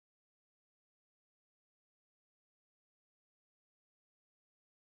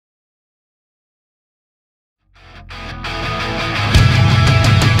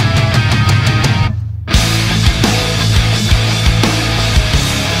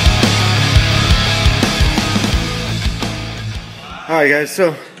Alright guys,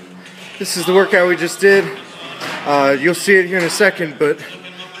 so this is the workout we just did. You'll see it here in a second, but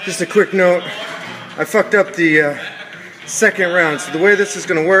just a quick note. I fucked up the second round. So the way this is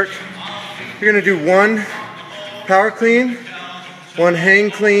going to work, you're going to do one power clean, one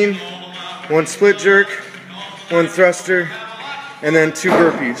hang clean, one split jerk, one thruster, and then 2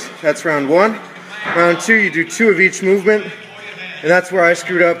 burpees. That's round 1. Round 2, you do 2 of each movement, and that's where I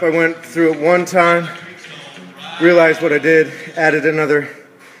screwed up. I went through it one time, realized what I did, added another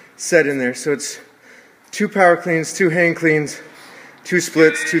set in there. So it's 2 power cleans, 2 hang cleans, 2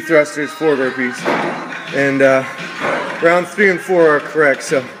 splits, 2 thrusters, 4 burpees. And round 3 and 4 are correct.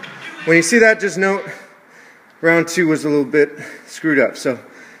 So when you see that, just note round 2 was a little bit screwed up. So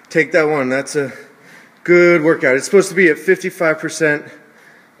take that one. That's a good workout. It's supposed to be at 55%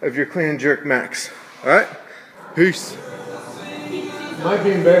 of your clean and jerk max. Alright? Peace. Might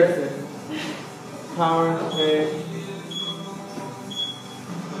be embarrassing. Power, hang.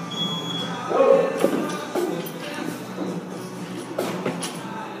 Oh,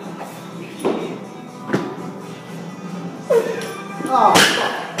 fuck.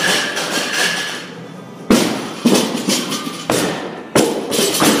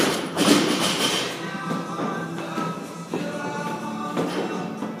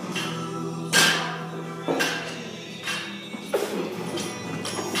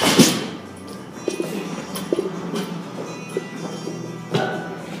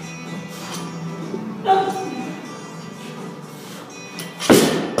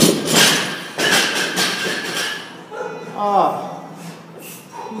 Oh,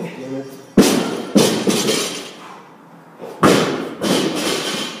 damn it.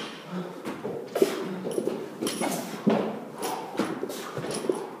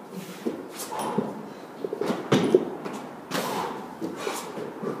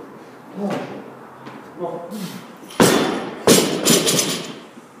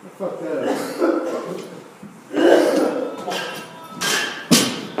 Fuck that up.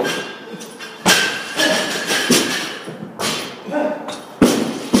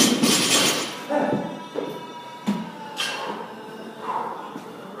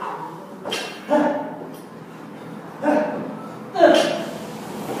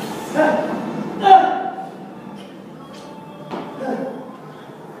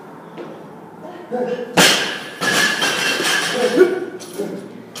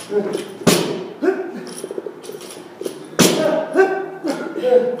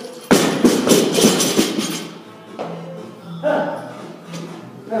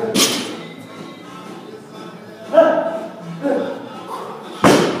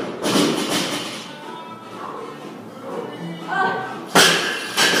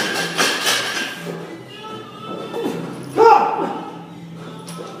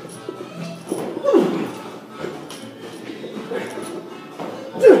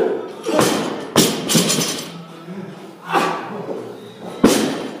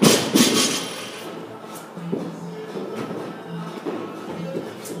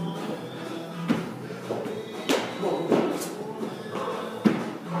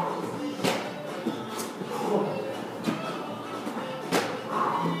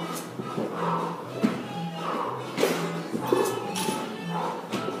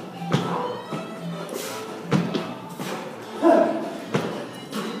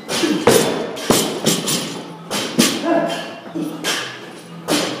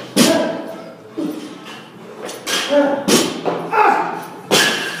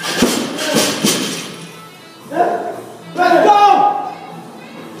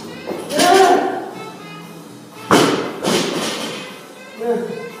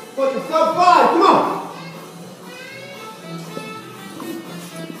 Fucking sub 5, come on!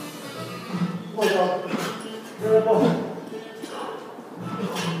 Come on, dog. Get up on.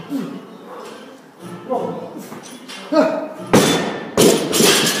 Come on.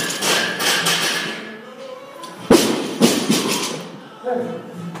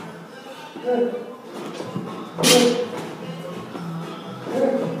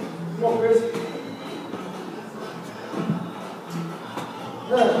 Come on, Chris.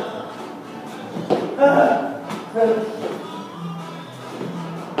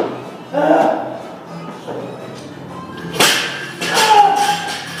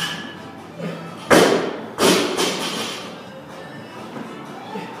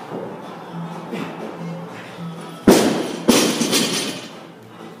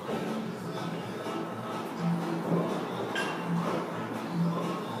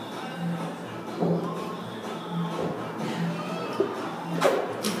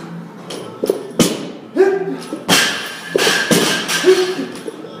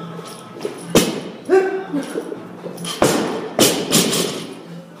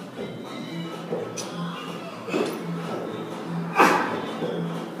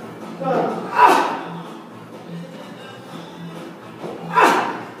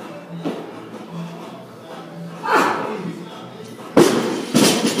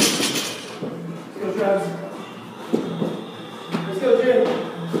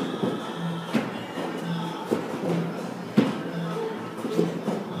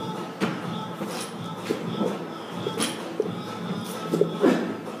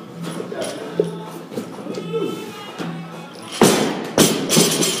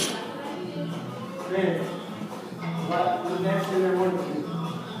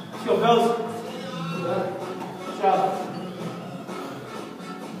 go, fellas. Good job.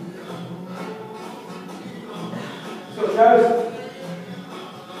 Let's go, Travis.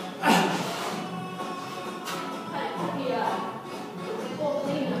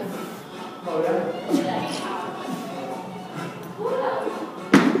 Oh, yeah?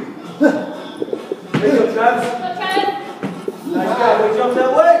 There you go, Travis. Nice job. We jump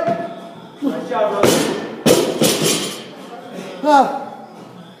that way. Nice job, brother.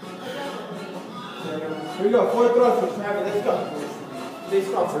 Here we go. Forward thrusters. Travis, let's go. Stay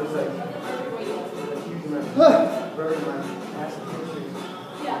strong for a second. Yeah.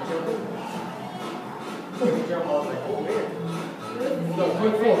 Jump all the way. Oh, man. Go,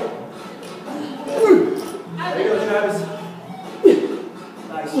 quick forward. There you go, Travis.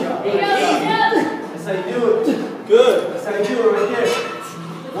 Nice job. Nice job. That's how you do it. Good. That's how you do it right there.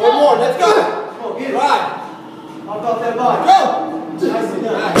 One more. Let's go. Come on, get it. Ride. Hop off that body. Go. Nicely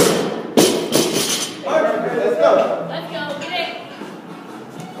done. Nice. Perfect. Let's go. Let's go. Get it.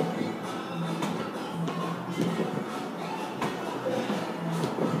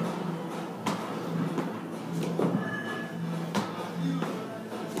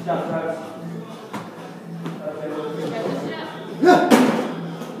 Good job, Travis.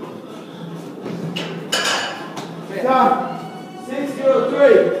 Time.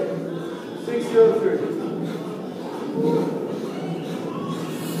 6:03.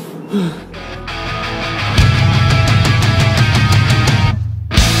 6:03.